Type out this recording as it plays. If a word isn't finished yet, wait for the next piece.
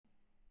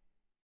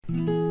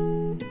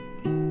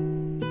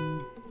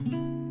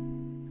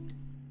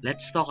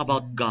Let's talk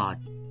about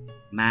God,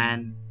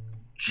 man,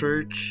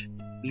 church,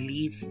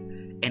 belief,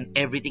 and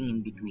everything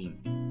in between.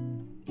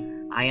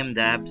 I am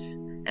Dabs,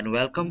 and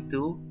welcome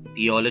to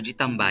Theology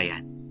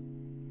Tambayan.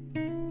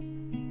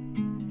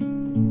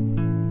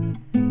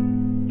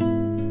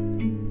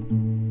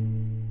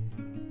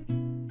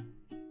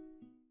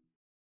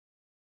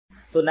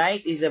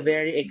 Tonight is a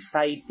very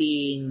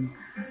exciting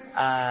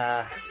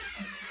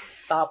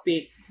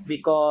topic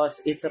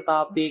because it's a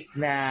topic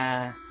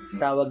na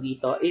tawag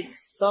dito.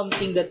 It's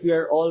something that we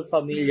are all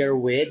familiar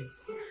with.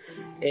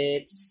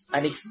 It's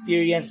an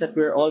experience that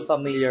we're all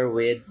familiar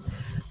with.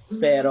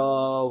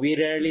 Pero we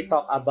rarely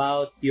talk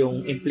about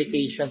yung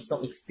implications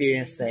ng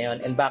experience na yun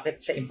and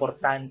bakit siya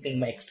importanteng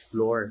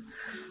ma-explore.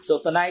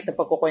 So tonight, ang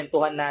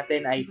pagkukwentuhan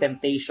natin ay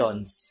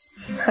temptations.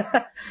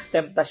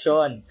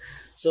 Temptasyon.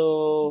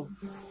 So,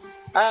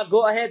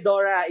 go ahead,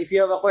 Dora. If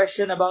you have a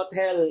question about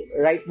hell,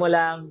 write mo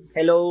lang.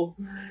 Hello.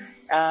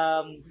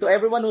 To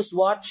everyone who's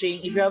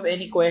watching, if you have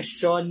any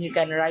question, you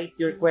can write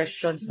your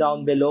questions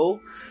down below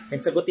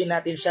and sagutin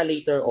natin siya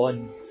later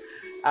on.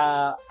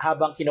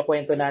 Habang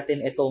kinukwento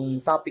natin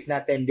itong topic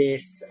natin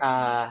this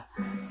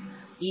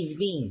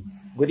evening.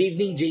 Good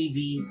evening,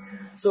 JV.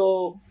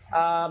 So,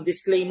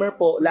 disclaimer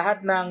po,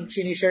 lahat ng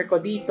sinishare ko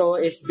dito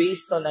is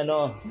based on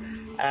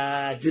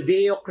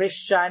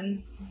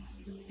Judeo-Christian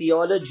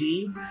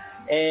theology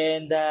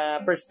and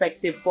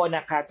perspective po na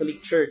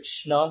Catholic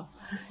Church, no?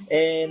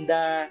 And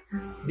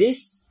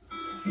this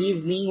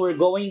evening, we're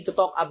going to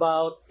talk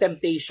about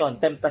temptation.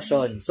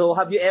 So,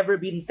 have you ever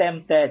been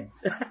tempted?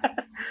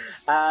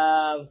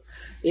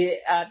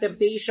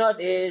 Temptation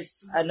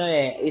is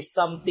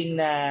something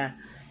na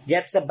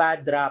gets a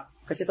bad rap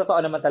kasi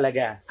totoo naman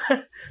talaga.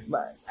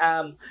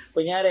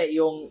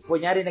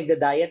 Kunyari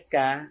nagda-diet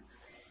ka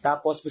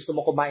tapos gusto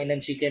mo kumain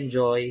ng Chicken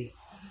Joy,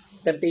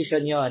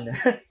 temptation 'yon.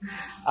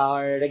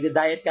 Or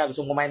nagda-diet ka,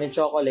 gusto mo kumain ng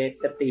chocolate,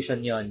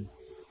 temptation 'yon.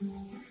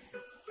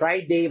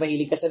 Friday,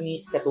 mahilig ka sa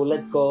meat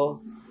katulad ko.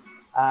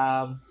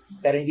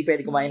 Pero hindi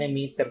pwede kumain ng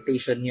meat,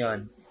 temptation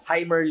 'yon.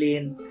 Hi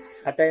Merlin,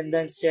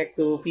 attendance check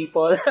to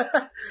people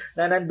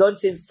na nandun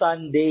since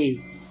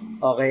Sunday.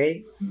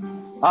 Okay?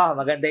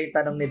 Maganda yung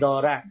tanong ni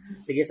Dora.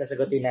 Sige,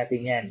 sasagutin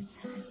natin yan.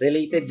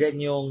 Related dyan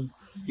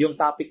yung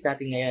topic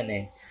natin ngayon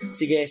eh.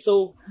 Sige,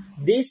 so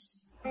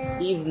this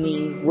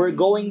evening, we're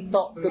going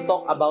to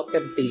talk about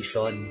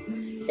temptation.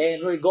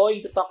 And we're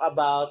going to talk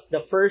about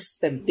the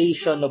first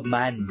temptation of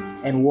man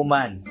and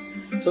woman.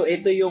 So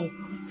ito yung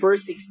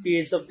first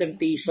experience of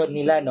temptation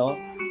nila, no?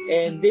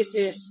 And this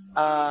is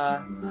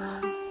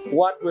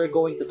what we're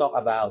going to talk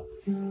about.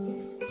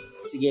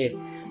 Sige.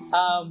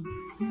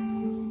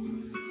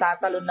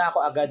 Tatalon na ako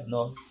agad,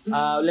 no?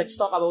 Let's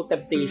talk about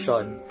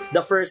temptation.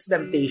 The first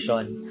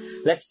temptation.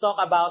 Let's talk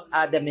about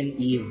Adam and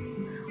Eve.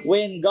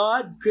 When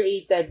God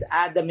created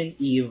Adam and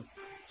Eve,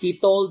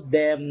 He told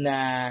them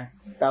na,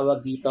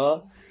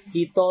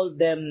 He told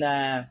them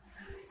na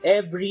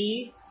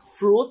every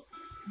fruit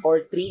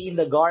or tree in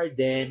the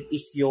garden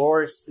is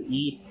yours to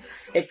eat,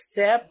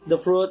 except the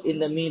fruit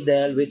in the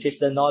middle, which is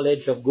the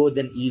knowledge of good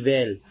and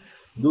evil.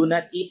 Do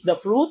not eat the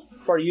fruit,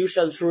 for you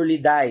shall surely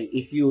die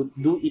if you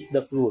do eat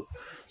the fruit.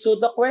 So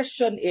the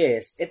question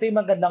is, ito yung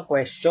magandang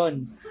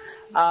question.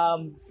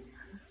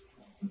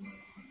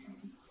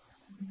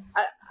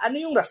 Ano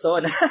yung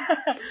rason?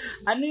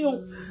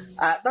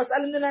 Tapos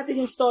alam na natin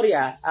yung story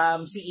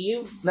si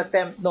Eve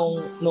na-tempt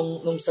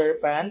nung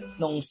serpent,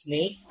 nung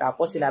snake,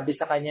 tapos sinabi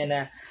sa kanya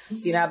na,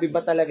 sinabi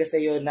ba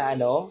sa iyo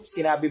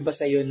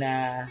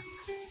na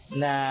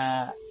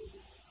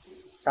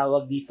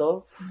tawag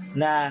dito,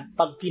 na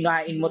pag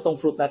kinain mo tong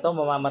fruit na to,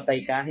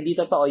 mamamatay ka? Hindi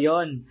totoo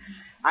yon.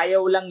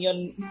 Ayaw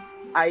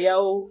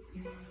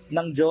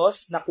ng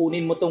Diyos na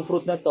kunin mo tong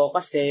fruit na to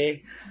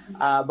kasi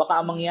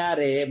baka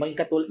mangyari,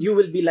 you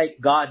will be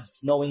like gods,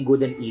 knowing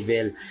good and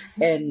evil.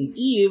 And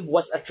Eve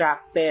was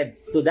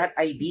attracted to that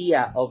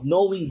idea of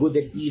knowing good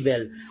and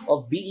evil,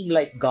 of being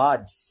like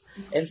gods.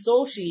 And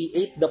so she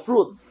ate the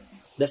fruit.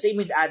 The same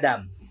with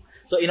Adam.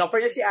 So inoffer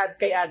niya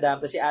kay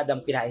Adam, kasi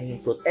Adam kinain yung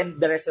fruit. And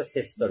the rest is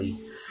history.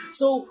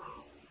 So,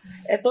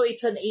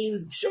 it's an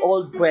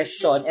age-old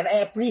question, and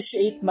I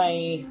appreciate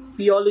my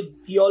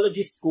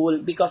theology school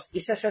because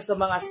isa siya sa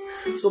mga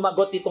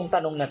sumagot itong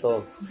tanong na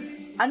to.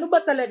 Ano ba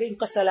talaga yung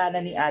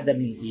kasalanan ni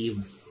Adam and Eve?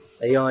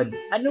 Ayun.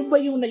 Ano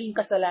ba yung naging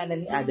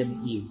kasalanan ni Adam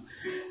and Eve?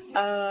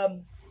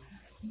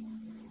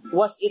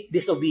 Was it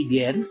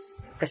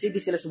disobedience? Kasi di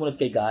sila sumunod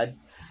kay God?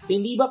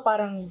 Hindi ba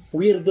parang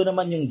weirdo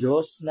naman yung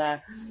Diyos na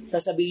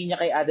sasabihin niya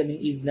kay Adam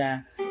and Eve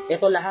na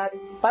ito lahat,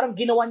 parang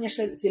ginawa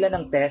niya sila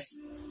ng test,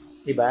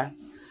 di ba?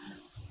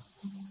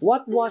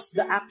 What was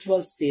the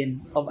actual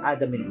sin of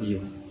Adam and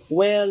Eve?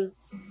 Well,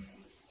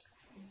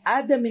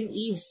 Adam and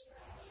Eve's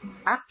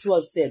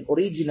actual sin,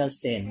 original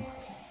sin,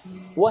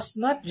 was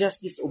not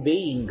just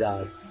disobeying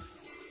God.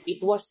 It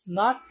was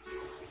not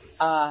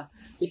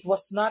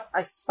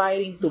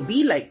aspiring to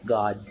be like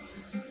God,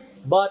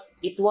 but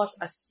it was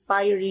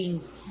aspiring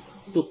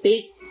to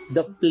take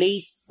the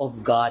place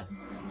of God,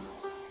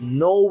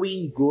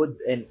 knowing good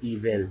and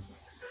evil.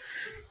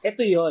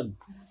 Ito yon.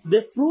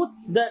 the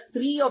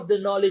tree of the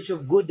knowledge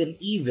of good and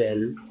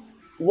evil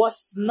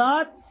was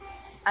not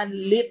a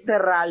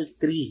literal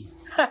tree.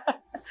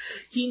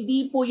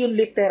 Hindi po yung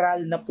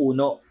literal na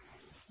puno.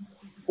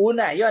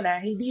 Una, yun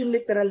hindi yung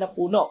literal na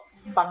puno.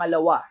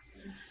 Pangalawa,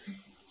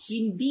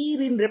 hindi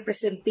rin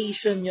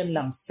representation yun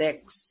ng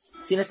sex.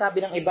 Sinasabi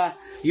ng iba,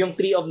 yung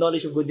tree of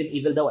knowledge of good and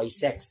evil daw ay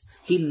sex.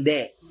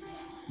 Hindi.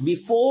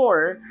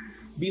 Before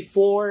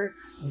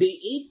they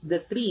ate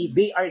the tree,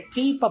 they are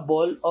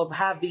capable of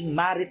having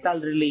marital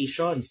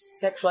relations,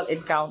 sexual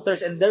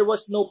encounters, and there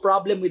was no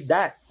problem with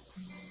that.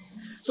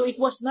 So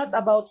it was not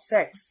about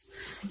sex.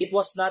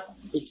 It's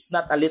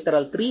not a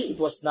literal tree, it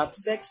was not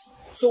sex.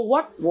 So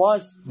what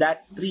was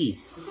that tree?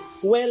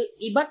 Well,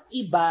 iba't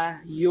iba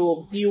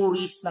yung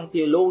theories ng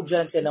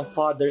theologians and ng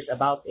fathers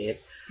about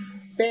it.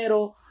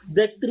 Pero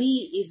the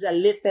tree is a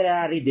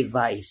literary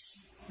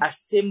device, a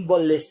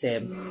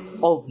symbolism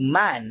of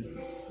man's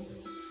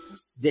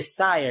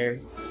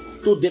desire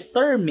to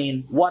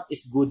determine what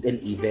is good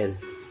and evil.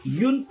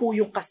 Yun po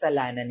yung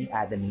kasalanan ni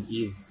Adam and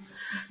Eve.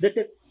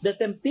 The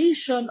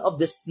temptation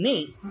of the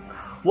snake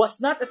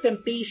was not a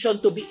temptation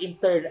to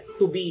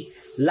be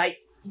like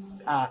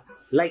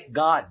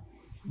God,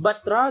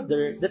 but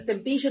rather the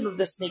temptation of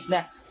the snake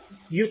na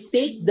you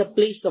take the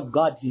place of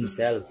God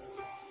Himself.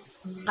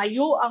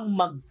 Kayo ang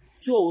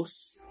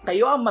mag-choose,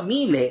 kayo ang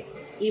mamili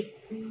if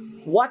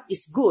what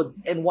is good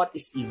and what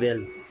is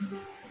evil.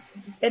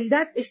 And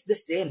that is the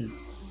sin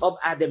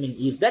of Adam and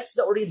Eve. That's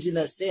the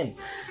original sin.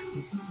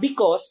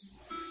 Because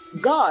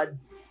God,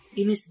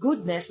 in His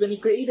goodness, when He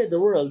created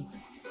the world,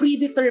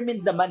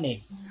 predetermined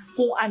naman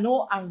kung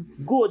ano ang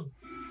good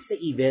sa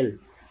evil.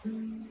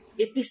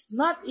 It is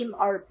not in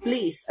our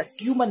place as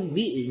human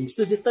beings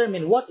to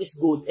determine what is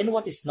good and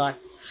what is not.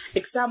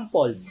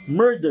 Example,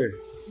 murder.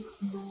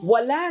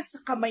 Wala sa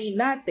kamay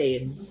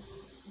natin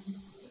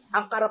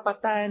ang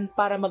karapatan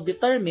para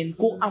mag-determine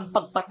kung ang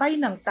pagpatay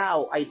ng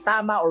tao ay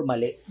tama or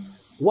mali.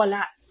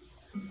 Wala.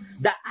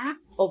 The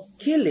act of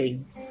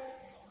killing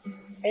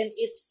and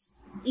its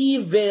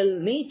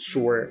evil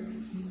nature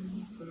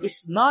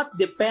is not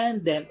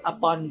dependent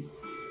upon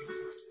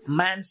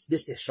man's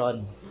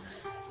decision.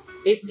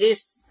 It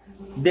is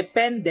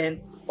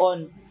dependent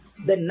on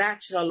the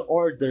natural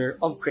order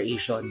of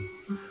creation.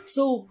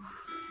 So,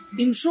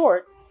 in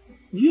short,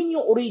 yun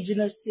yung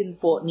original sin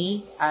po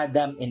ni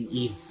Adam and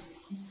Eve.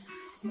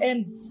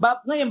 And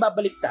ngayon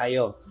babalik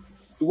tayo.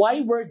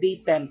 Why were they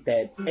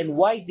tempted and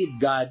why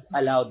did God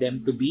allow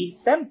them to be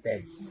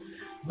tempted?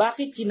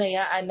 Bakit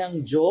hinayaan ng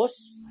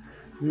Diyos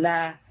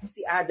na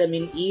si Adam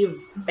and Eve,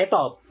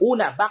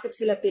 bakit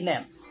sila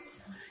tinempt?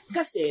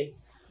 Kasi,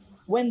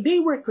 when they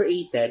were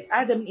created,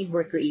 Adam and Eve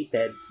were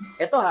created,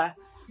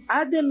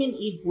 Adam and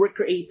Eve were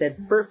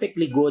created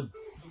perfectly good.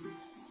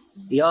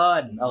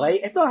 Yon,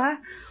 okay?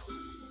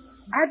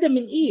 Adam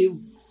and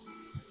Eve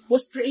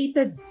was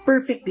created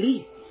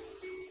perfectly.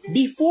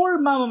 Before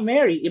Mama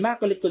Mary,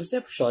 Immaculate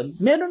Conception,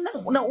 meron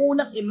ng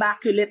unang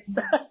immaculate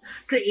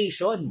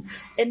creation.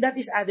 And that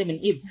is Adam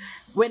and Eve.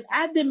 When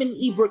Adam and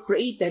Eve were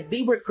created,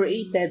 they were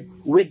created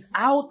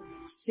without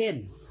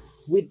sin,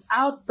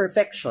 without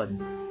perfection.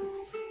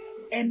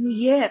 And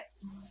yet,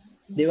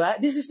 di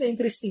ba? This is the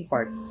interesting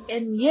part.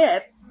 And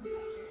yet,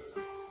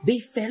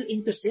 they fell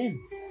into sin.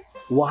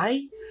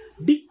 Why?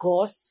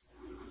 Because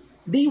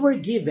they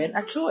were given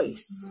a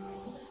choice.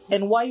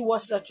 And why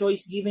was a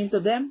choice given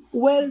to them?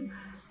 Well,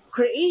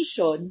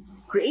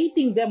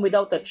 creating them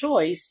without a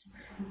choice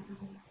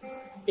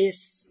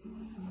is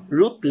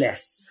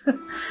ruthless.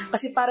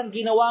 Kasi parang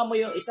ginawa mo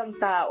yung isang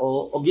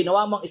tao o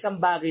ginawa mo ang isang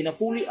bagay na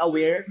fully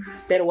aware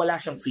pero wala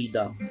siyang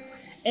freedom.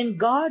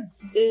 And God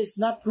is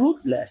not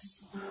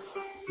ruthless.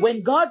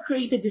 When God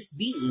created His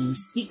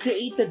beings, He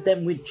created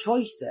them with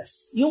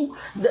choices,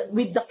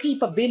 with the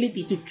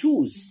capability to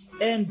choose.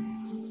 And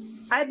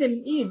Adam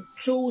and Eve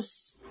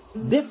chose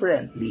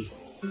differently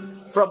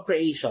from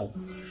creation.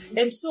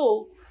 And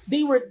so,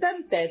 they were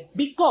tempted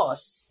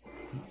because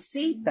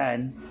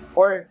Satan,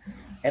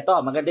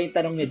 maganda yung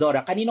tanong ni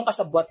Dora, kaninong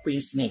kasabwat po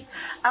yung snake?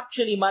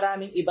 Actually,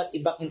 maraming iba't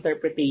ibang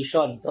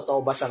interpretation.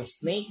 Totoo ba siyang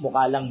snake?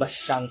 Mukha lang ba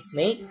siyang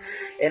snake?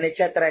 And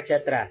etc.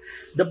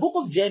 The book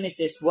of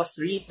Genesis was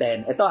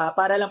written,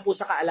 para lang po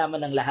sa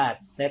kaalaman ng lahat.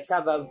 Let's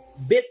have a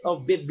bit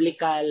of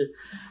biblical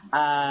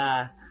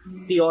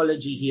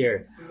theology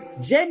here.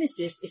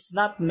 Genesis is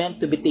not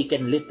meant to be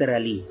taken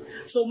literally.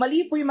 So,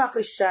 mali po yung mga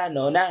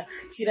Kristiyano na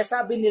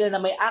sinasabi nila na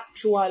may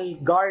actual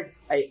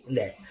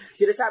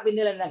Sinasabi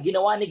nila na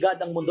ginawa ni God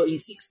ang mundo in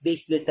 6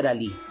 days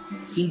literally.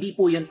 Hindi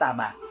po yun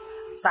tama.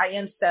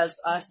 Science tells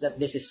us that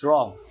this is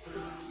wrong.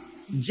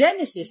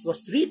 Genesis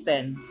was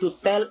written to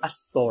tell a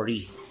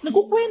story.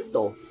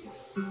 Nagkukwento.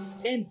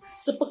 And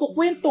sa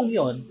pagkukwentong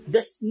yon,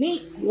 the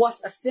snake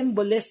was a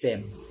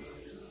symbolism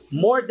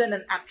more than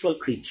an actual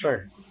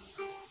creature.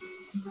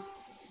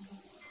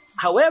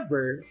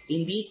 However,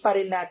 hindi pa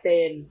rin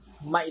natin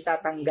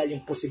maitatanggal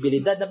yung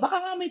posibilidad na baka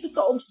nga may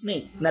totoong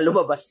snake na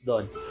lumabas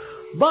doon.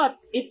 But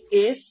it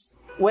is,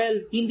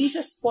 hindi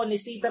siya spawn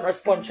ni Satan or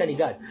spawn siya ni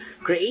God.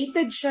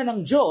 Created siya ng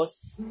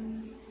Diyos,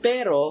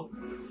 pero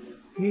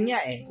yun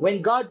nga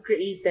when God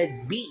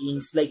created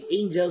beings like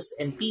angels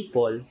and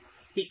people,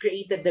 He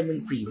created them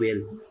in free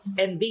will.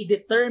 And they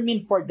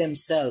determined for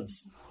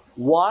themselves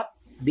what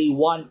they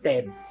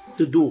wanted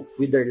to do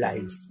with their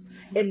lives.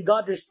 And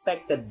God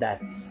respected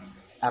that.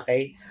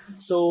 Okay?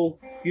 So,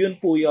 yun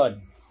po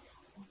yun.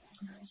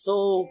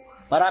 So,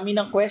 marami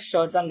ng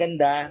questions. Ang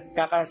ganda.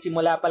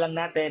 Kakasimula pa lang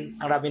natin.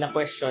 Ang rami ng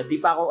questions.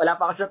 Wala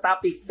pa ako sa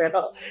topic,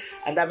 pero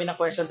ang dami ng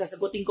questions.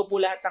 Sasagutin ko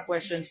po lahat ng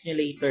questions nyo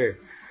later.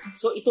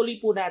 So, ituloy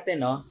po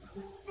natin, no?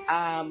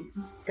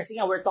 Kasi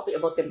nga, we're talking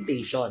about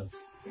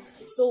temptations.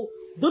 So,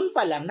 dun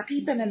pa lang,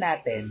 nakita na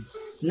natin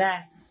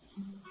na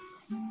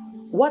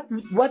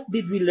what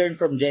did we learn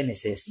from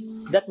Genesis?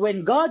 That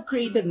when God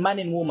created man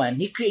and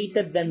woman, He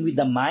created them with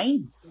a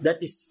mind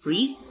that is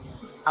free,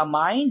 a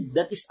mind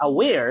that is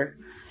aware,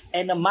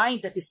 and a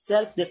mind that is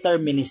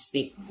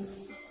self-deterministic.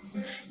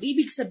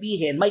 Ibig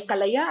sabihin, may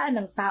kalayaan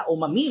ng tao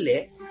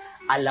mamili,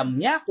 alam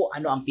niya kung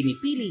ano ang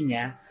pinipili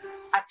niya,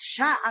 at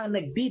siya ang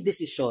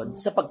nagdidesisyon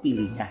sa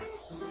pagpili niya.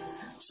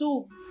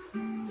 So,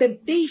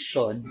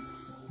 temptation,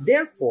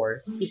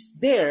 therefore, is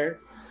there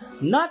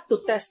not to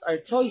test our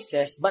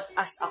choices, but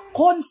as a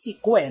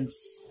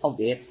consequence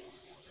of it.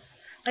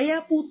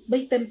 Kaya po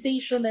may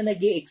temptation na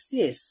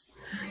nag-e-exist.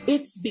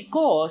 It's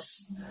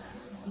because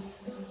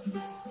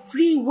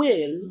free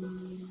will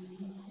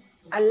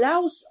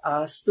allows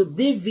us to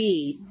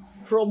deviate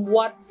from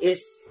what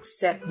is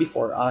set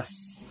before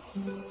us.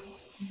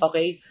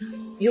 Okay?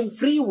 Yung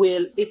free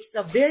will, it's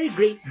a very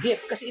great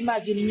gift. Kasi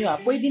imagine niyo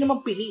pwede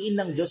naman piliin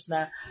ng Diyos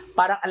na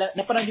parang,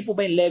 napanood niyo po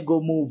ba yung Lego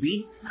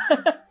movie?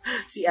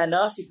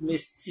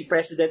 si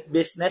President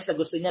Business na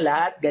gusto niya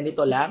lahat,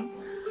 ganito lang.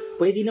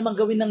 Pwede naman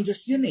gawin ng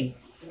Diyos yun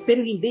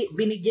Pero hindi,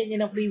 binigyan niya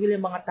ng free will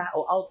yung mga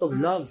tao out of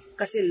love.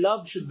 Kasi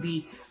love should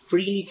be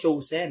freely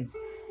chosen.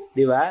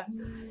 Di ba?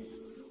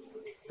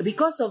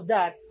 Because of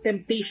that,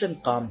 temptation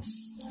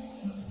comes.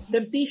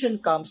 Temptation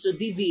comes to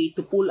deviate,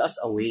 to pull us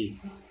away.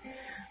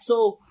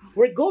 So,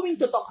 we're going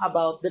to talk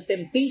about the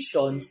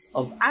temptations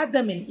of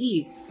Adam and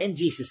Eve and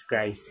Jesus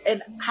Christ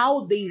and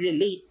how they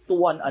relate to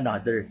one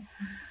another.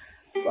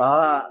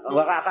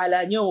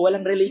 Makakala nyo,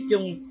 walang relate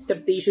yung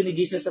temptation ni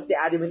Jesus at ni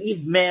Adam and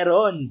Eve.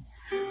 Meron.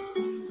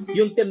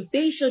 Yung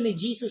temptation ni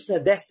Jesus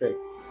sa desert,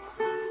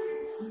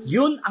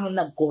 yun ang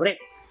nag-correct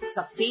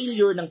sa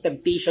failure ng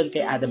temptation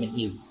kay Adam and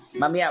Eve.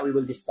 Mamaya, we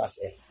will discuss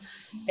it.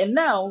 And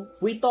now,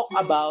 we talk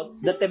about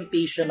the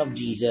temptation of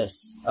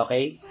Jesus.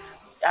 Okay?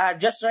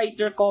 Just write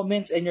your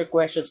comments and your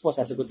questions po.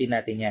 Sasagutin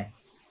natin yan.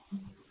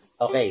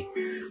 Okay.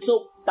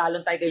 So,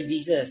 talon tayo kay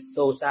Jesus.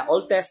 So, sa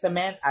Old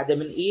Testament,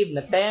 Adam and Eve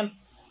na-tempt.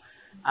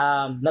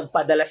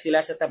 Nagpadala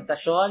sila sa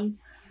temptasyon.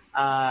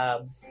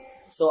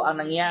 So,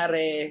 ang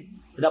nangyari,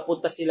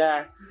 napunta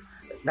sila,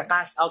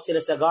 na-cast out sila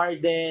sa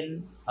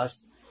garden.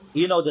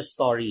 You know the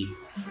story.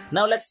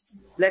 Now,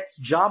 let's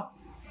jump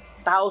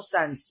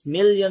thousands,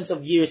 millions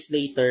of years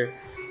later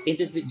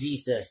into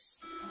Jesus.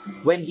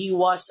 When He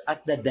was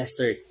at the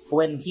desert,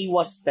 when He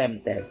was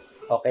tempted.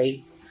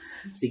 Okay?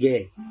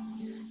 Sige.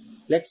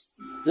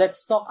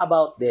 Let's talk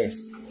about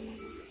this.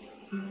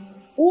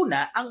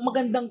 Una, ang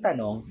magandang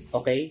tanong,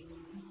 okay?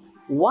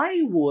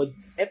 Why would,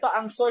 ito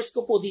ang source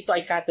ko po dito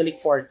ay Catholic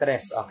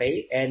Fortress,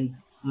 okay? And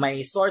my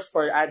source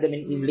for Adam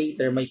and Eve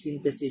later, my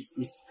synthesis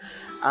is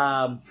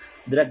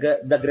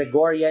the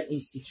Gregorian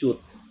Institute,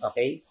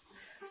 okay?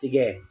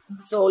 Sige.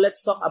 So,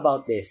 let's talk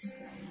about this.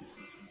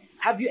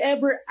 Have you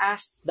ever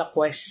asked the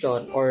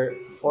question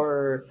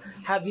or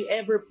have you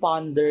ever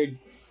pondered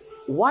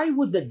why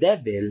would the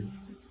devil,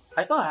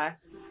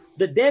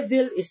 the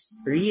devil is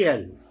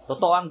real.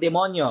 Totoo ang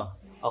demonyo.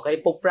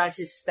 Okay, Pope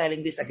Francis is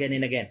telling this again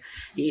and again.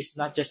 He is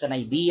not just an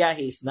idea,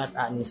 he is not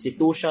an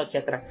institution,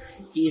 etc.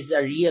 He is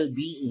a real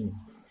being.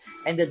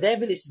 And the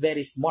devil is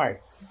very smart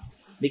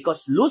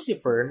because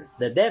Lucifer,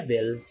 the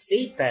devil,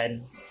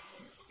 Satan,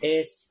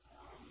 is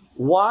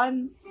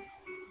one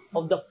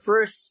of the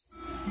first,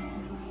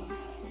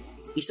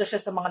 isa siya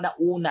sa mga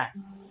nauna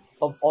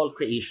of all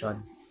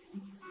creation.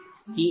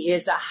 He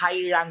is a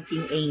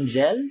high-ranking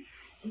angel.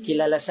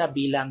 Kilala siya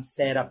bilang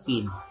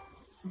Seraphim.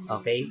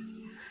 Okay?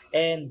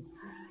 And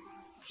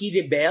he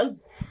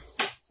rebelled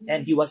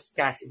and he was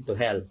cast into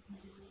hell.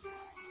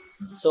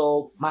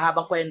 So,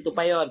 mahabang kwento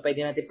pa yon.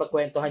 Pwede natin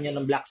pagkwentuhan yun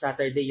ng Black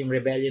Saturday, yung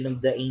rebellion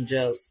of the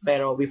angels.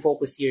 Pero we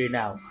focus here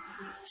now.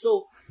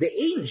 So, the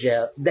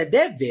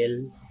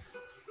devil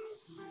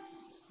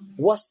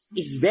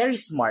is very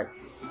smart.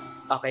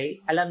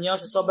 Okay? Alam nyo,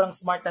 sa sobrang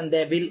smart ng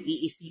devil,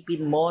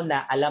 iisipin mo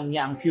na alam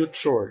niya ang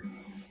future.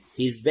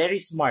 He's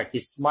very smart.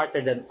 He's smarter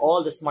than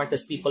all the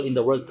smartest people in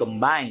the world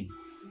combined.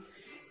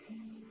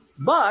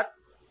 But,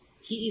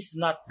 he is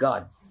not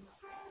God.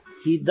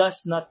 He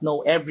does not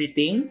know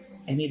everything,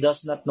 and he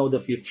does not know the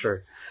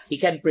future.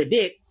 He can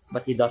predict,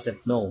 but he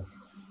doesn't know.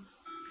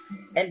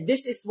 And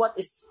this is what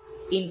is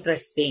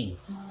interesting.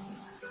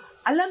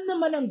 Alam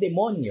naman ng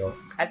demonyo,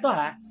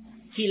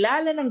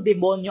 kilala ng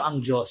demonyo ang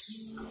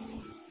Diyos.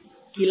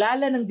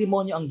 kilala ng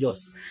demonyo ang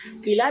Diyos.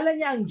 Kilala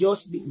niya ang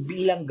Diyos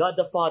bilang God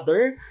the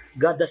Father,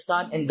 God the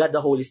Son, and God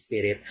the Holy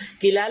Spirit.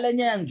 Kilala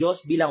niya ang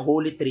Diyos bilang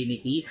Holy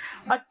Trinity.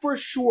 At for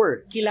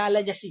sure,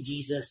 kilala niya si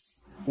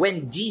Jesus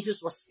when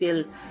Jesus was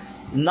still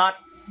not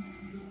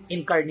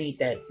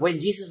incarnated,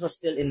 when Jesus was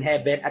still in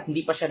heaven at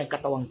hindi pa siya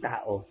nagkatawang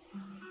tao.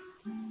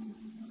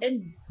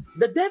 And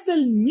the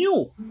devil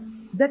knew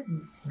that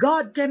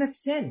God cannot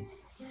sin.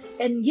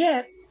 And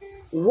yet,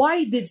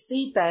 why did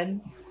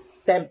Satan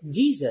tempt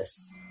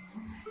Jesus?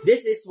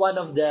 This is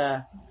one of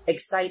the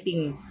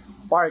exciting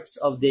parts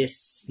of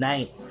this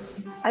night.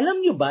 Alam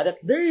nyo ba that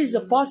there is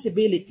a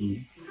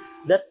possibility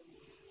that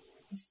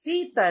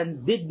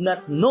Satan did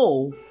not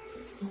know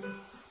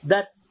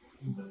that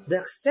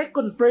the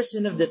second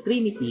person of the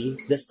Trinity,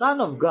 the Son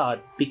of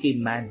God,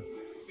 became man?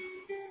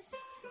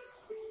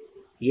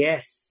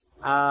 Yes.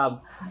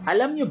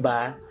 Alam nyo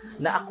ba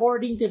na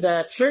according to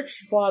the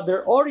church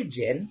father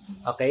Origen,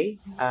 okay,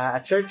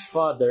 a church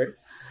father,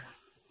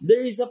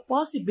 there is a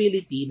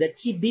possibility that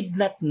he did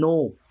not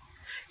know.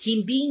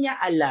 Hindi niya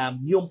alam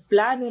yung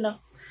plano ng...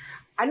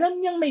 Alam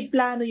niyang may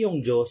plano yung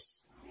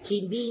Diyos.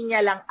 Hindi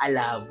niya lang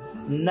alam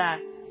na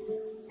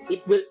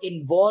it will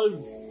involve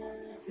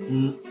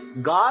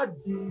God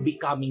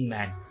becoming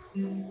man.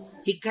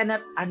 He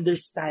cannot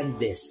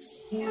understand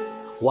this.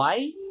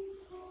 Why?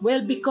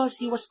 Well, because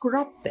he was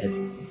corrupted.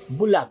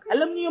 Bulag.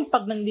 Alam niyo yung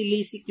pag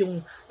nanglilisik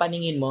yung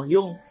paningin mo,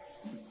 yung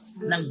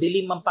nang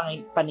dilim ang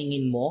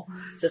paningin mo,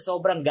 sa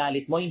sobrang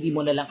galit mo, hindi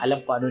mo na lang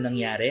alam kung ano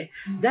nangyari.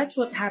 That's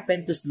what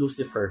happened to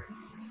Lucifer.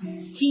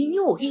 He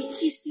knew,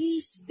 he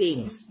sees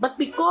things. But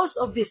because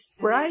of his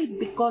pride,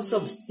 because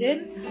of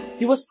sin,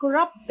 he was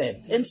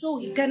corrupted. And so,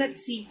 he cannot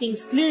see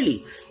things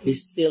clearly.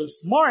 He's still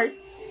smart,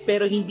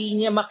 pero hindi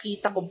niya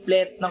makita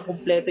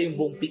kompleto yung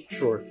buong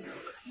picture.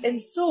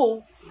 And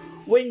so,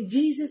 when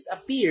Jesus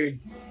appeared,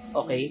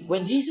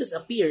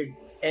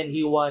 and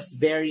he was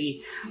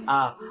very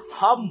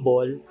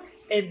humble,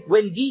 and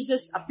when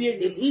Jesus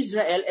appeared in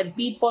Israel and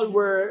people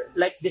were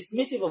like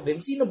dismissive of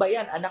him, sino ba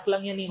yan? Anak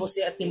lang yan ni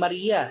Jose at ni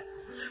Maria.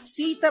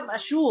 Satan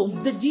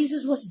assumed that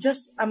Jesus was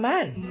just a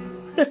man.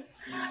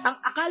 Ang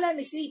akala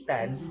ni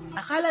Satan,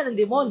 akala ng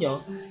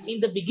demonyo,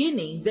 in the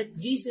beginning, that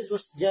Jesus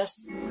was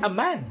just a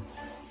man.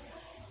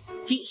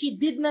 He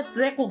did not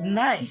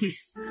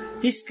recognize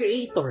his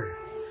Creator.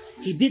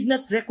 He did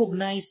not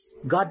recognize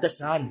God the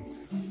Son.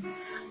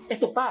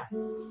 Ito pa,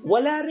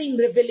 wala ring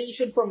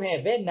revelation from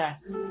heaven na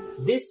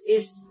this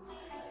is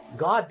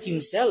God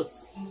Himself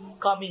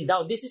coming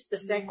down. This is the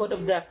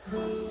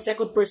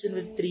second person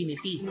of the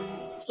Trinity.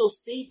 So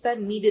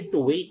Satan needed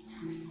to wait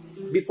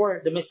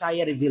before the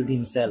Messiah revealed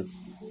Himself.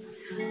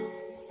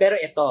 Pero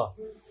ito,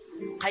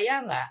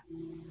 kaya nga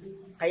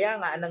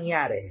anong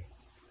nangyari?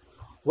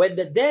 When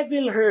the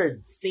devil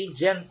heard Saint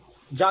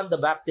John the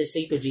Baptist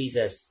say to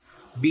Jesus,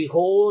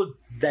 "Behold,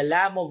 the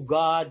Lamb of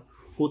God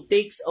who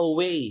takes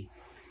away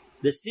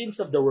the sins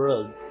of the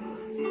world,"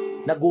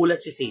 nagulat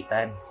si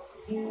Satan.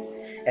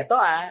 Ito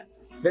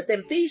the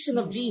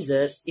temptation of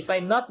Jesus, if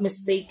I'm not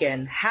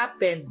mistaken,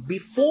 happened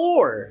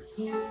before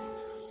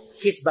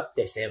His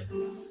baptism.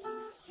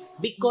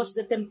 Because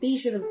the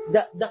temptation,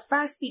 the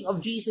fasting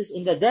of Jesus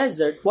in the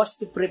desert was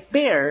to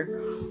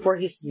prepare for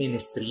His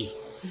ministry.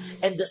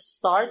 And the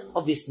start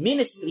of His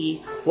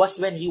ministry was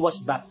when He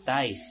was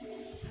baptized.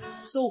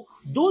 So,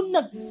 doon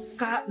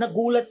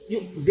nagulat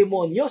yung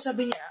demonyo.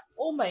 Sabi niya,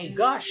 oh my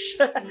gosh.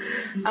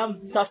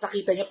 Tapos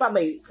nakita niya pa,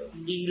 may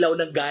ilaw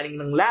na galing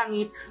ng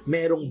langit,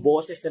 merong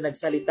boses na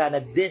nagsalita na,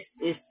 "This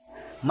is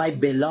my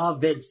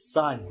beloved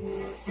Son.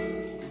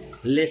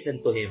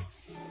 Listen to Him."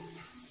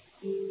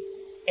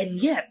 And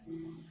yet,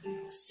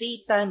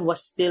 Satan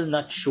was still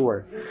not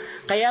sure.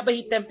 Kaya ba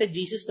he tempted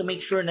Jesus to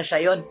make sure na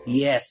siya yun?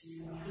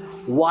 Yes.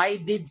 Why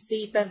did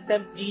Satan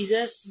tempt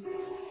Jesus?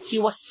 He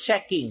was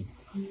checking.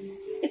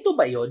 Ito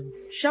ba yun?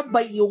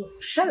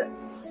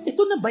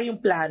 Ito na ba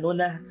yung plano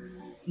na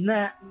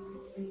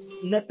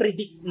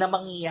predict na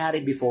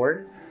mangyayari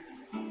before?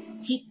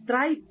 He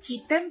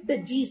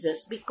tempted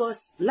Jesus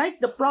because like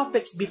the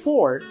prophets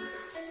before,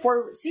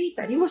 for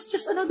Satan, he was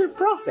just another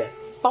prophet.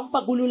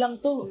 Pampagulo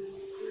lang to.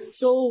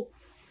 So,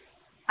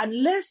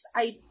 unless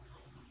I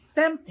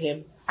tempt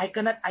him, I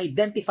cannot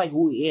identify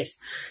who he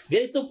is.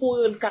 Ganito po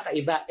yun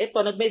kakaiba.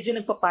 Ito, medyo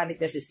nagpapanik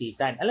na si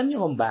Satan. Alam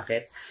niyo kung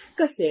bakit?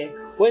 Kasi,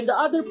 when the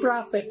other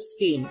prophets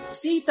came,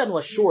 Satan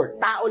was sure,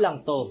 tao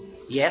lang to.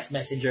 Yes,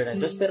 messenger ng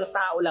Diyos, pero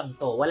tao lang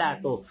to.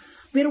 Wala to.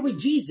 Pero with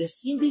Jesus,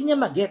 hindi niya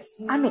magets.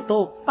 Ano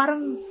to?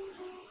 Parang,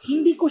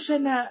 hindi ko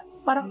siya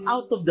parang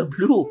out of the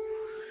blue.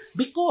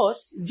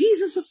 Because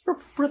Jesus was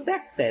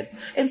protected.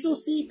 And so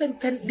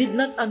Satan did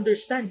not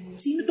understand.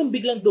 Sino tong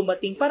biglang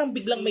dumating? Parang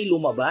biglang may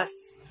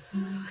lumabas.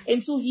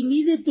 And so he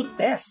needed to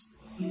test.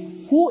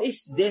 Who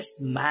is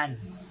this man?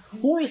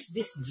 Who is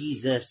this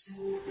Jesus?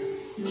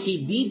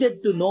 He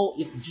needed to know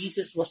if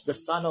Jesus was the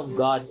Son of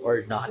God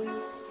or not.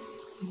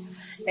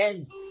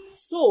 And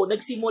so,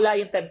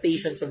 nagsimula yung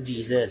temptations of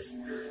Jesus.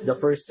 The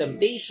first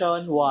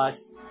temptation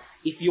was,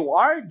 if you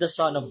are the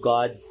Son of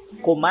God,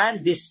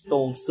 command these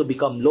stones to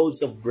become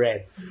loaves of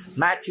bread.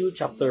 Matthew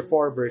chapter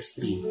 4 verse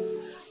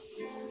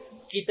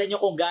 3. Kita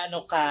nyo kung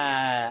gaano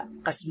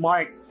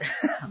ka-smart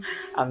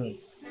ang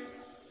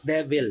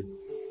devil.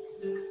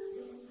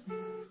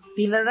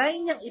 Tinaray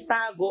niyang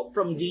itago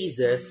from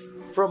Jesus,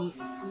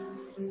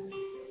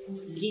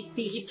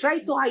 he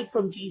tried to hide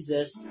from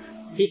Jesus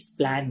his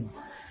plan.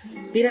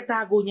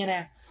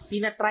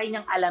 Tinatry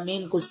niyang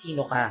alamin kung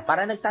sino ka.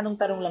 Para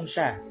nagtanong-tanong lang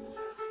siya.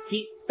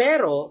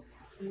 Pero,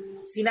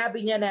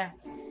 sinabi niya na,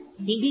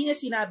 hindi niya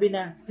sinabi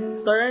na,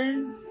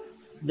 turn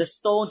the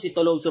stones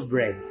into loaves of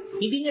bread.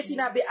 Hindi niya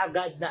sinabi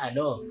agad na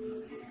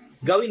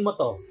gawin mo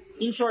to.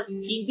 In short,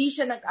 hindi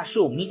siya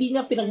nag-assume. Hindi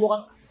niya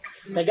pinagmukhang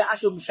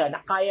nag-a-assume siya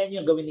na kaya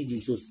niya gawin ni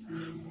Jesus.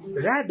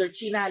 Rather,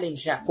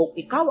 challenge siya, kung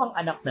ikaw ang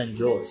anak ng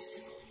Diyos,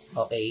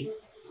 okay?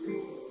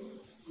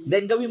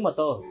 Then gawin mo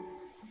to.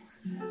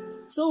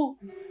 So,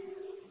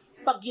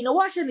 pag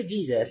ginawa siya ni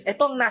Jesus,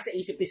 ito ang nasa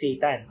isip ni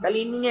Satan.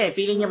 Talino niya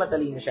feeling niya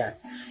matalino siya.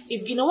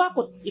 If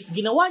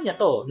ginawa niya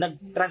to,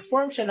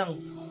 nag-transform siya ng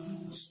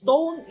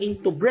stone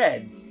into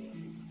bread,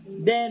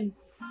 then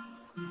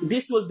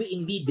this will be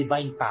indeed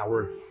divine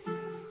power.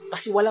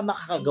 Kasi wala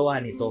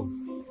makakagawa nito.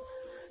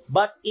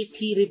 But if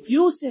he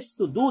refuses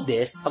to do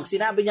this, pag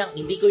sinabi niyang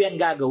hindi ko yan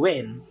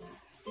gagawin,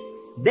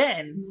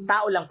 then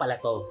tao lang pala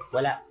to.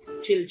 Wala,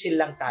 chill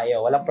lang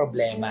tayo, walang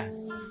problema.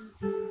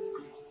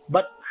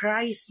 But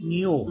Christ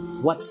knew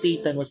what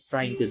Satan was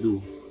trying to do.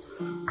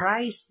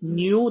 Christ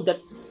knew that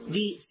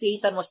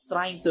Satan was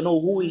trying to know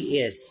who he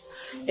is.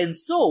 And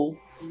so,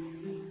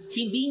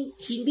 hindi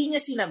niya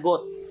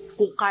sinagot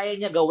kung kaya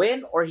niya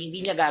gawin or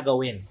hindi niya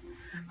gagawin.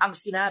 Ang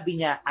sinabi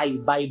niya ay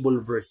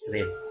Bible verse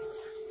rin.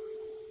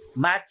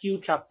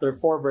 Matthew chapter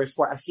 4 verse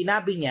 4. Ang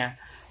sinabi niya,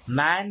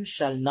 man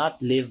shall not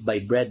live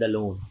by bread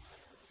alone,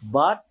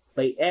 but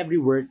by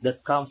every word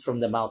that comes from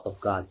the mouth of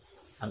God.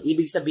 Ang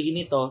ibig sabihin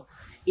nito,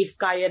 if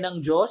kaya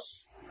ng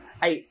Diyos,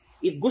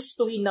 if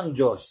gustuhin ng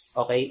Diyos,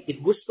 okay?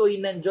 If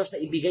gustuhin ng Diyos na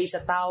ibigay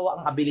sa tao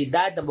ang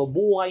abilidad na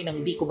mabuhay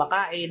ng hindi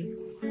kumakain,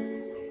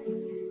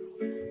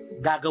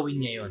 gagawin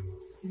niya yon.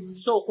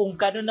 So, kung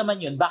gano'n naman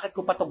yun, bakit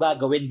ko pa to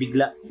gagawin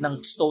bigla ng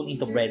stone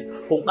into bread?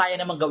 Kung kaya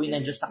naman gawin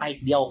ng Diyos na kahit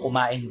di ako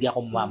kumain, di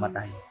ako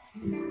mamamatay.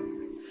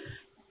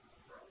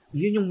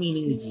 Yun yung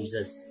meaning ni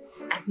Jesus.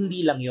 At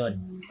hindi lang yun.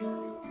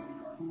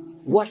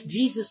 What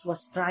Jesus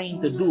was trying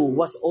to do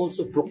was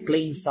also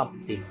proclaim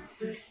something.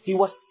 He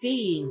was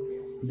saying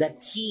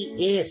that He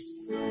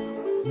is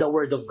the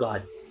Word of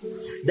God.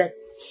 That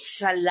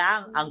siya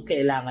lang ang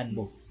kailangan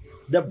mo.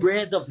 The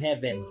bread of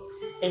heaven.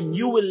 And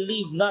you will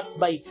live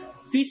not by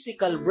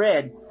physical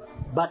bread,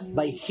 but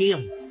by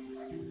Him.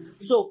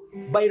 So,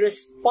 by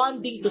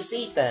responding to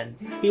Satan,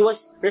 he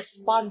was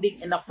responding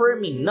and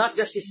affirming not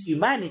just his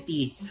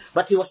humanity,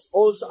 but he was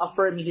also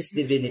affirming his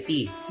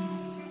divinity.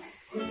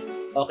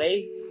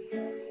 Okay?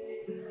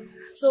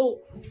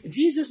 So,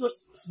 Jesus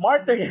was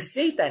smarter than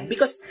Satan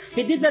because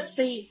he did not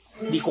say,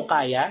 di ko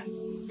kaya,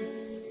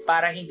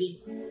 para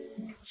hindi,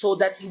 so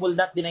that he will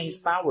not deny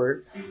his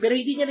power, pero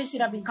hindi niya rin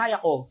sinabing,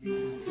 kaya ko.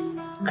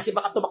 Kasi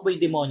baka tumakbo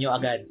yung demonyo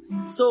agad.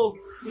 So,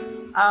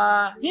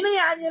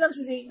 hinayaan niya lang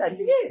si Satan.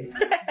 Sige,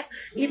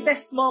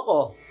 i-test mo ko.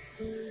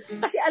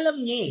 Kasi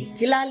alam niya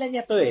kilala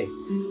niya to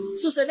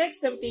So, sa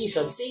next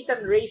temptation,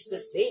 Satan raised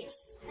the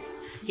stakes.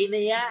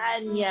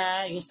 Hinayaan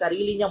niya yung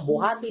sarili niyang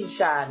buhatin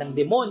siya ng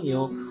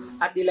demonyo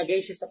at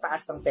ilagay siya sa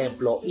taas ng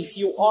templo. If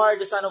you are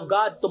the Son of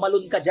God,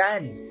 tumalon ka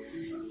dyan.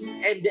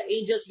 And the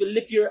angels will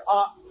lift you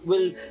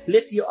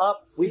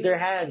up with their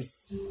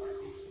hands.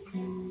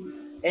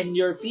 And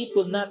your feet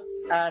will not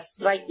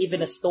strike even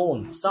a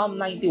stone. Psalm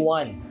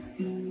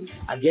 91.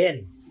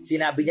 Again,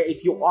 sinabi niya,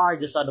 if you are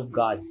the Son of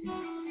God.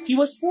 He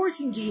was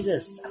forcing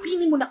Jesus.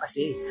 Apinin mo na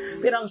kasi.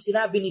 Pero ang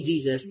sinabi ni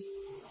Jesus,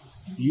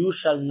 you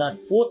shall not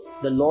put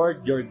the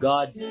Lord your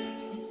God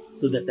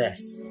to the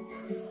test.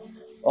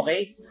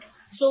 Okay?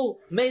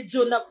 So,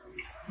 medyo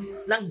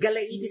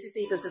nanggalain si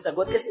Satan sa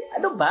sagot kasi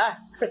ano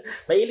ba?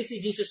 Mahilig si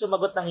Jesus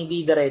sumagot ng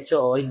hindi diretso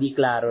o hindi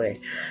klaro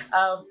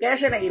kaya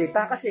siya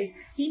nairita kasi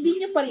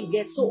hindi niya pa rin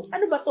get. So,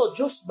 ano ba to?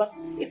 Diyos ba?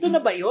 Ito na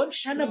ba yun?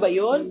 Siya na ba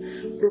yun?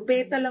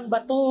 Propeta lang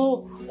ba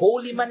to?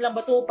 Holy man lang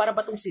ba to? Para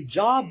ba tong si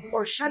Job?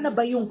 Or siya na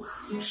ba yun?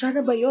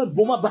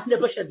 Bumaba na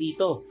ba siya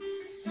dito?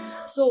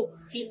 So,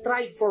 he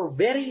tried for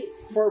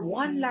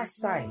one last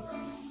time.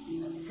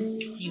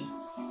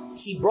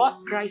 He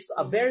brought Christ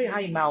to a very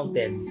high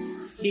mountain.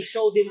 He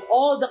showed him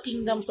all the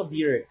kingdoms of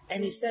the earth.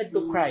 And he said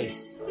to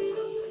Christ,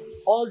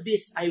 all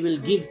this I will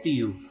give to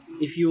you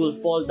if you will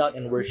fall down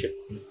and worship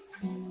me.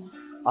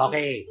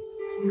 Okay.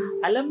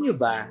 Alam nyo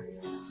ba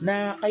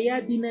na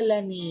kaya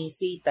dinala ni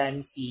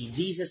Satan si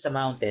Jesus sa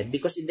mountain?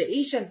 Because in the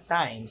ancient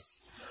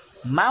times,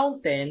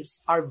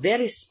 mountains are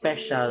very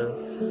special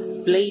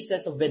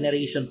places of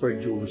veneration for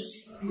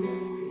Jews.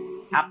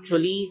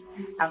 Actually,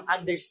 ang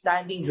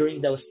understanding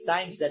during those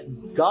times that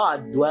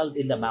God dwelled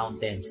in the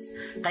mountains.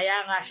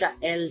 Kaya nga siya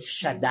El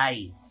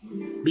Shaddai,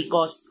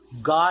 because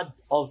God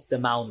of the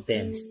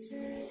mountains.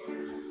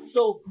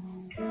 So,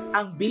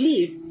 ang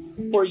belief,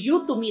 for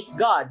you to meet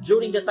God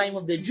during the time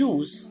of the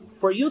Jews,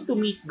 for you to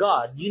meet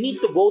God, you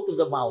need to go to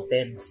the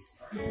mountains.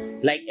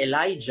 like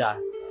Elijah,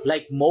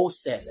 like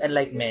Moses, and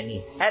like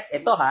many. At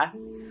ito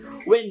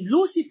when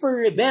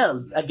Lucifer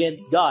rebelled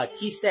against God,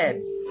 he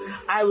said,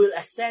 I will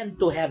ascend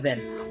to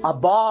heaven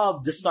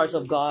above the stars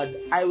of God.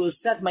 I will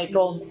set my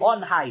throne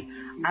on high.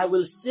 I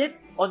will sit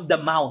on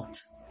the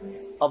mount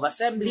of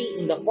assembly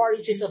in the far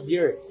reaches of the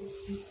earth.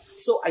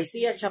 So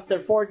Isaiah chapter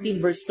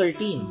 14 verse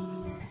 13.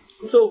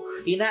 So,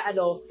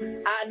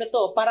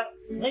 parang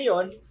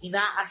ngayon,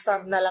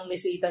 inaasar na lang ni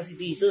Satan si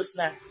Jesus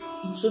na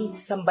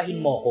sambahin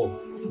mo ko.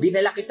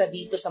 Dinala kita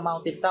dito sa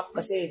mountaintop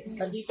kasi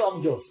nandito ang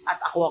Diyos at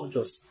ako ang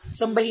Diyos.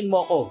 Sambahin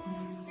mo ko.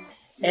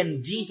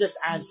 And Jesus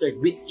answered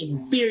with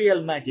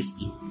imperial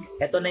majesty.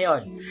 Ito na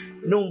yon.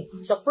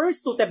 Sa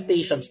first two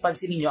temptations,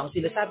 pansinin nyo, ang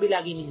sinasabi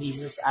lagi ni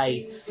Jesus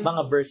ay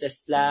mga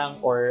verses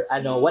lang or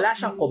wala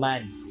siyang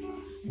command.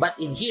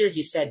 But in here,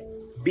 he said,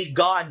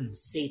 "Begone,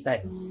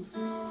 Satan."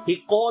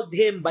 He called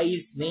him by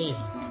his name.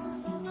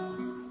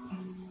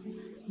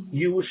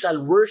 You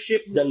shall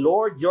worship the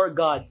Lord your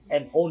God,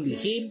 and only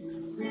him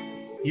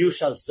you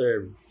shall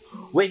serve.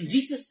 When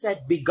Jesus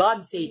said,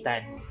 "Begone,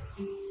 Satan,"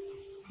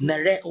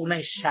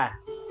 na-recognize siya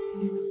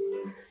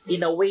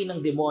in a way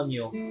ng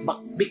demonyo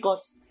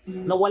because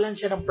nawalan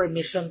siya ng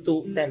permission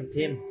to tempt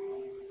him.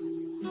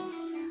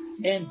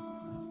 And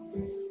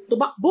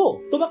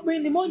tumakbo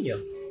yung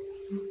demonyo.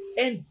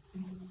 And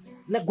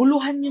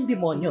naguluhan yung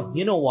demonyo.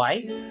 You know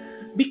why?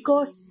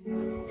 Because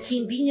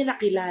hindi niya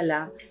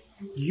nakilala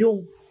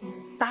yung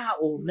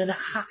tao na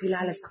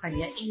nakakakilala sa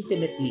kanya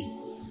intimately.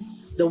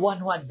 The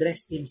one who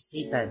addressed him,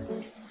 Satan.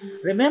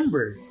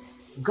 Remember,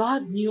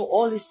 God knew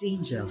all his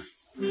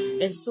angels.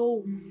 And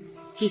so,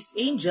 his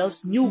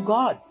angels knew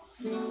God.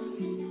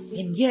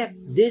 And yet,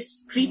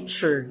 this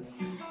creature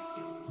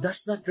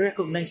does not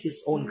recognize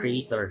his own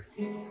creator.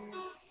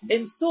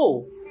 And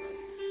so,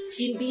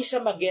 hindi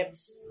siya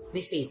magets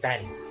ni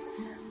Satan.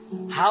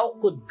 How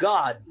could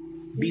God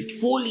be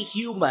fully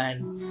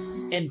human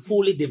and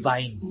fully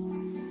divine?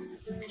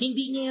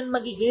 Hindi niya yan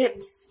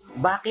magigets.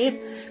 Bakit?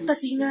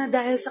 Kasi nga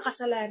dahil sa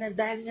kasalanan,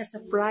 dahil nga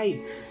sa pride,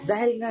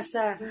 dahil nga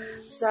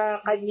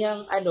sa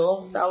kanyang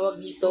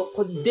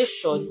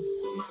condition.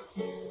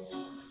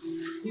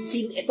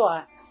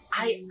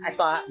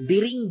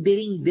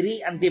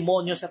 Diring-diri ang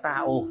demonyo sa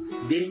tao.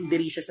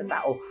 Diring-diri siya sa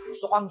tao.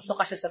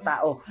 Sukang-suka siya sa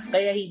tao.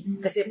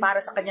 Kasi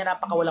para sa kanya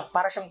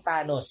para siyang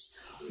Thanos.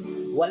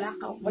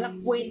 Walang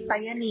kwenta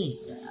yan eh.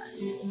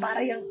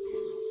 Para yung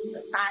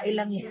tae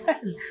lang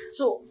yan.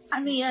 So,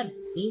 yan?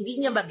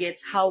 Hindi niya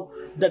magets how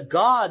the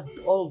God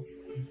of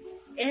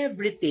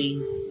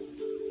everything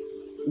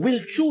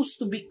will choose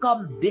to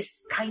become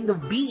this kind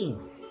of being.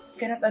 You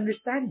cannot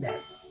understand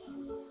that.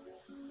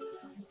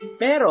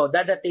 Pero,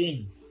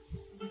 dadating,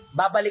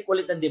 babalik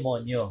ulit ang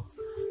demonyo.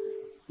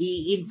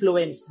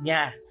 I-influence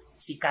niya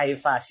si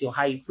Caiaphas, yung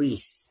high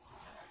priest.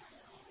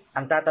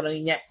 Ang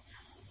tatanungin niya,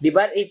 di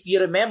ba, if you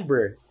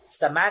remember,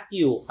 sa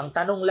Matthew, ang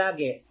tanong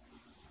lagi,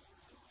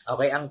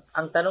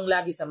 ang tanong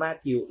lagi sa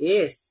Matthew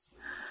is,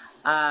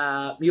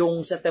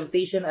 yung sa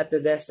temptation at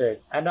the desert,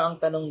 ano ang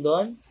tanong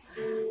doon?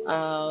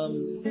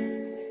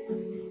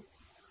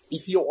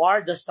 If you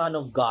are the Son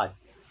of God.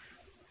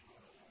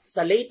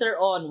 Sa later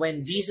on,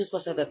 when Jesus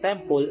was at the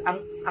temple,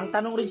 ang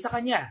tanong rin sa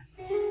kanya,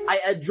 I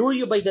adjure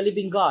you by the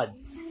living God,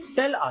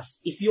 tell us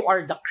if you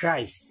are the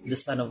Christ, the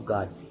Son of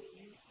God.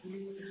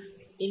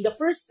 In the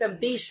first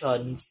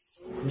temptations,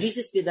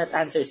 Jesus did not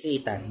answer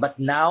Satan. But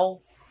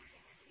now,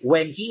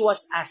 when he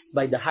was asked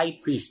by the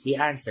high priest, he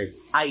answered,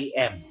 I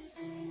am.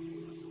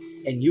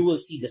 And you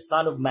will see the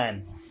Son of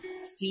Man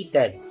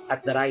seated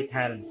at the right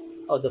hand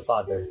of the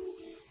Father.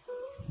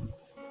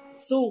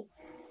 So,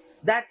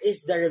 that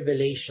is the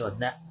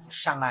revelation na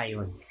siya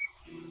ngayon.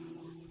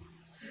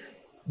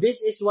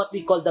 This is what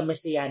we call the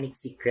messianic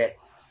secret.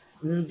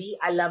 Hindi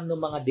alam ng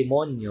mga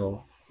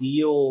demonyo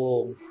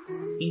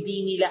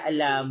hindi nila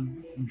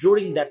alam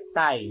during that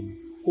time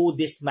who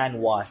this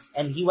man was.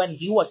 And when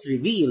he was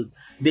revealed,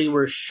 they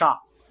were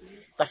shocked.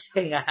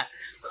 Kasi nga,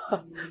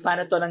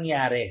 paano to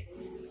nangyari?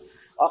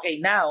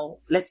 Okay,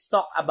 now, let's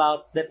talk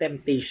about the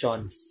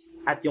temptations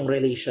at yung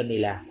relation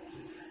nila.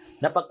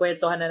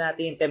 Napagkwentuhan na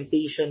natin yung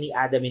temptation ni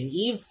Adam and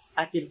Eve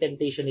at yung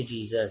temptation ni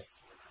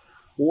Jesus.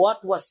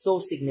 What was so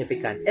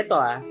significant? Ito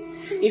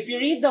if you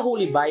read the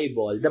Holy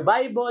Bible, the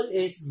Bible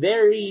is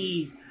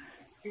very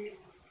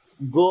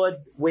good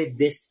with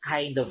this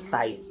kind of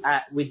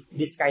with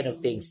this kind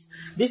of things.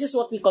 This is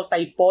what we call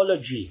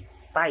typology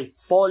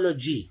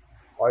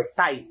or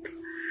type.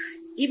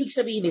 Ibig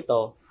sabihin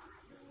nito,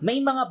 may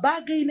mga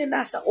bagay na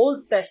nasa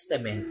Old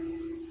Testament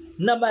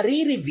na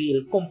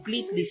marireveal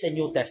completely sa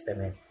New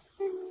Testament.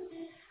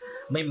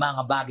 May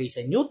mga bagay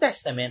sa New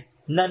Testament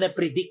na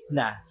napredict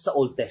na sa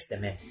Old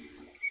Testament.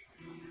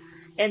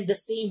 And the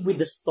same with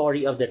the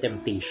story of the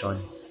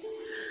temptation.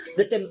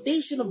 The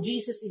temptation of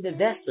Jesus in the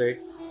desert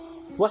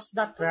was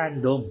not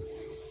random.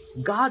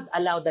 God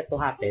allowed that to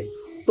happen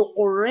to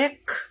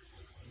correct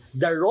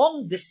the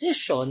wrong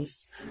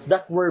decisions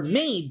that were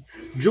made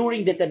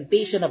during the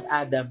temptation of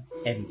Adam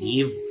and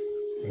Eve.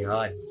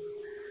 Ayan.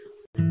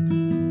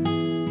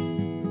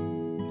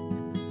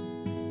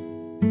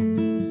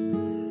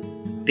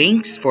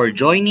 Thanks for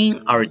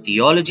joining our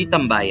Theology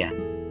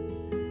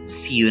Tambayan.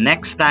 See you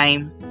next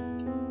time.